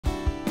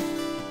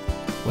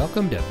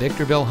Welcome to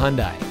Victorville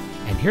Hyundai,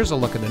 and here's a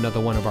look at another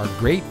one of our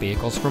great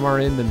vehicles from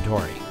our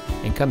inventory,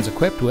 and comes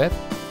equipped with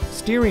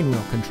steering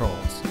wheel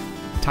controls,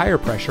 tire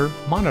pressure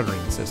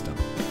monitoring system,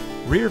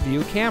 rear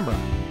view camera,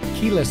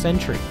 keyless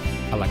entry,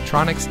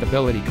 electronic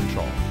stability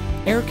control,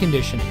 air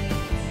conditioning,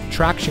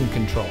 traction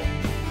control,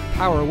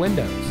 power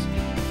windows,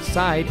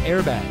 side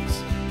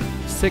airbags,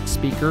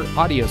 6-speaker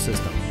audio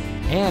system,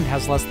 and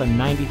has less than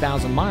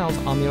 90,000 miles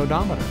on the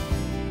odometer.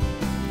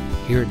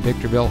 Here at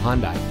Victorville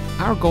Hyundai,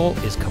 our goal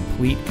is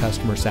complete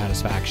customer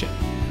satisfaction.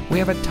 We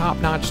have a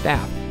top-notch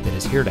staff that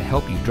is here to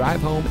help you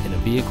drive home in a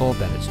vehicle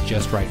that is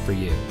just right for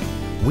you.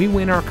 We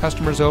win our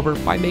customers over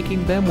by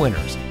making them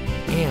winners.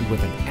 And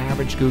with an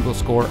average Google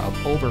score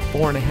of over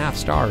 4.5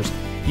 stars,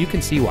 you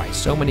can see why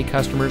so many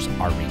customers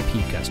are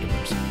repeat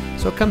customers.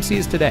 So come see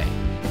us today.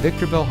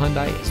 Victorville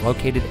Hyundai is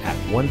located at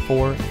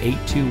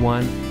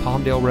 14821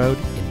 Palmdale Road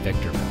in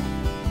Victorville.